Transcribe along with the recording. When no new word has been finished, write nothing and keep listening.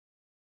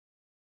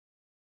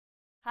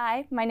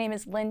Hi, my name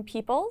is Lynne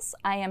Peeples.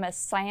 I am a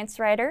science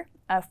writer,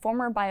 a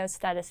former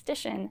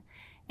biostatistician,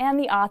 and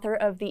the author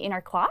of The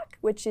Inner Clock,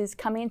 which is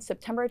coming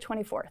September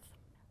 24th.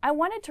 I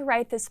wanted to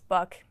write this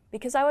book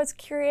because I was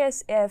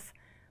curious if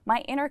my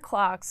inner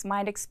clocks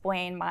might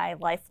explain my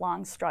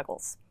lifelong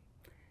struggles.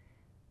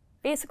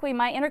 Basically,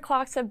 my inner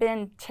clocks have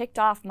been ticked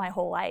off my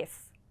whole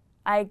life.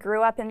 I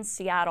grew up in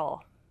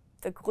Seattle.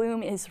 The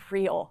gloom is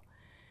real.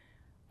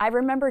 I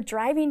remember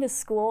driving to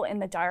school in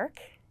the dark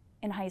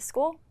in high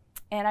school,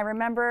 and I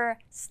remember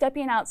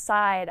stepping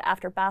outside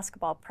after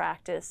basketball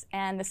practice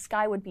and the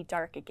sky would be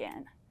dark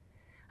again.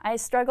 I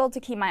struggled to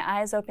keep my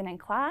eyes open in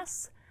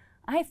class.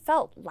 I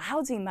felt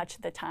lousy much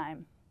of the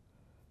time.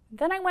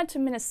 Then I went to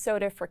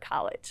Minnesota for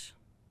college.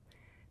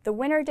 The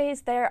winter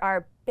days there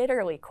are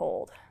bitterly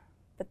cold,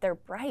 but they're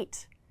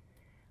bright.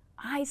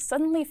 I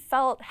suddenly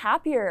felt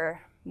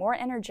happier, more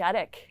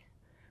energetic,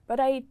 but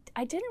I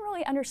didn't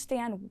really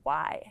understand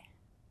why.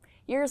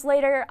 Years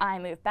later, I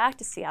moved back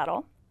to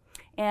Seattle,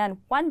 and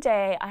one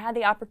day I had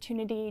the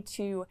opportunity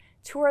to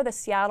tour the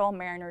Seattle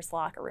Mariners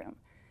locker room.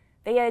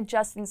 They had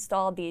just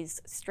installed these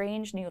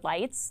strange new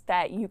lights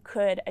that you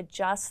could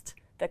adjust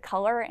the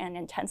color and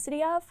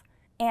intensity of.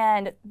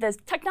 And the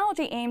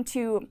technology aimed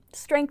to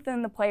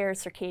strengthen the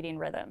players' circadian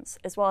rhythms,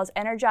 as well as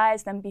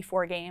energize them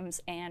before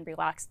games and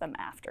relax them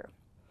after.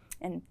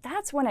 And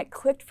that's when it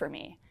clicked for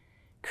me.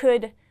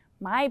 Could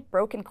my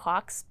broken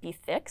clocks be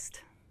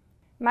fixed?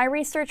 My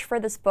research for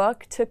this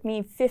book took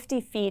me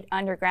 50 feet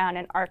underground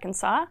in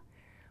Arkansas,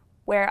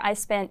 where I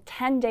spent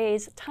 10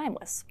 days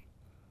timeless.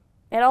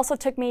 It also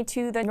took me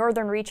to the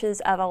northern reaches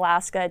of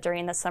Alaska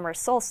during the summer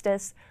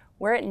solstice,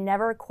 where it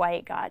never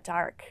quite got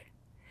dark.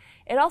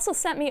 It also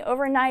sent me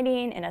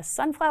overnighting in a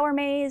sunflower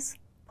maze,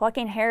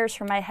 plucking hairs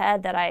from my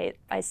head that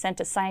I sent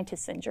to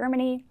scientists in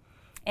Germany,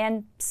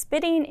 and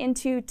spitting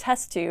into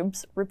test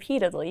tubes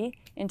repeatedly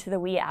into the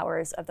wee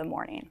hours of the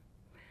morning.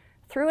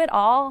 Through it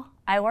all,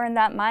 I learned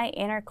that my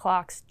inner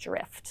clocks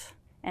drift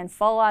and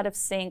fall out of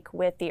sync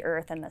with the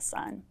earth and the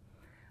sun.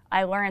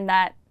 I learned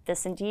that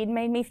this indeed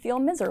made me feel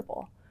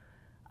miserable.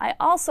 I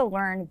also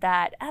learned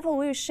that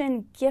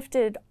evolution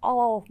gifted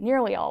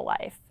nearly all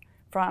life,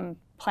 from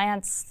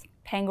plants,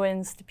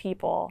 penguins to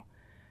people,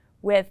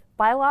 with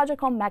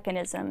biological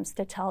mechanisms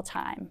to tell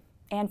time,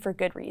 and for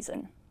good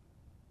reason.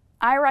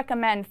 I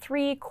recommend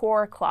 3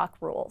 core clock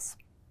rules.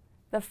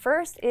 The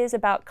first is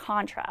about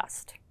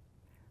contrast.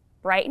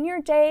 Brighten your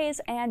days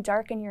and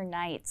darken your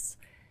nights.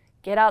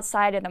 Get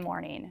outside in the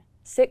morning.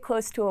 Sit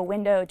close to a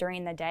window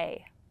during the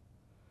day.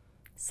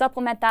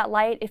 Supplement that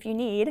light if you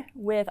need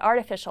with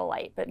artificial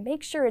light, but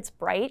make sure it's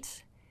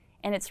bright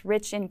and it's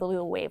rich in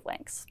blue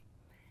wavelengths.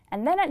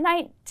 And then at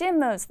night, dim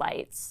those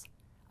lights.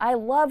 I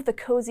love the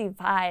cozy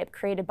vibe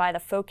created by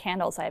the faux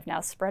candles I have now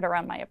spread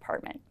around my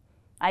apartment.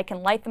 I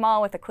can light them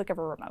all with a click of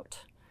a remote.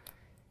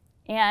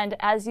 And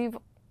as you've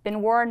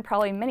been warned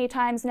probably many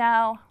times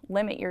now,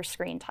 limit your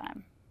screen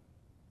time.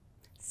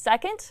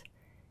 Second,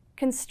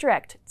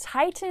 constrict,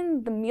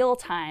 tighten the meal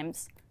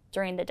times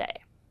during the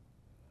day.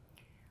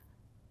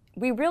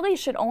 We really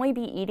should only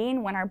be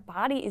eating when our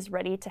body is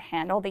ready to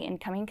handle the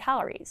incoming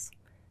calories.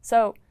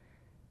 So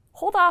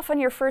hold off on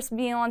your first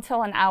meal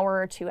until an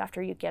hour or 2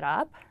 after you get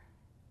up.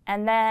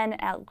 And then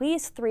at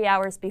least 3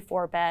 hours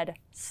before bed,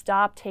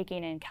 stop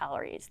taking in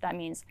calories. That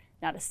means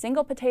not a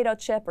single potato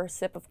chip or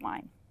sip of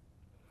wine.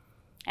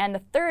 And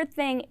the third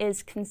thing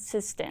is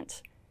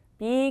consistent.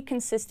 Be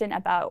consistent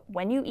about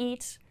when you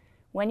eat,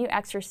 when you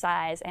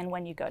exercise, and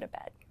when you go to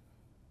bed.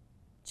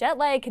 Jet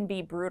lag can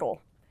be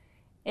brutal.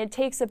 It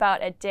takes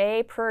about a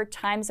day per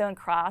time zone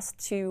cross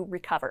to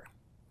recover.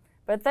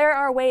 But there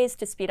are ways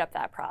to speed up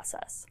that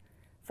process.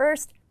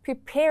 First,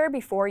 prepare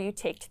before you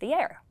take to the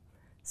air.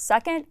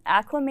 Second,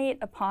 acclimate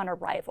upon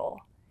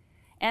arrival.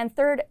 And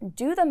third,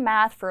 do the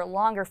math for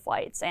longer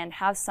flights and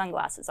have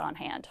sunglasses on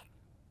hand.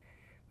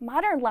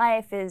 Modern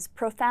life is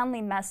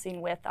profoundly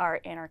messing with our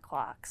inner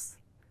clocks.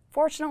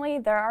 Fortunately,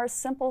 there are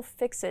simple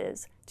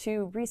fixes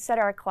to reset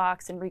our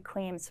clocks and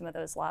reclaim some of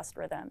those lost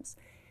rhythms.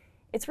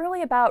 It's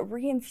really about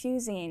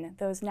reinfusing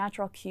those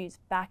natural cues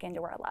back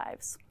into our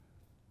lives.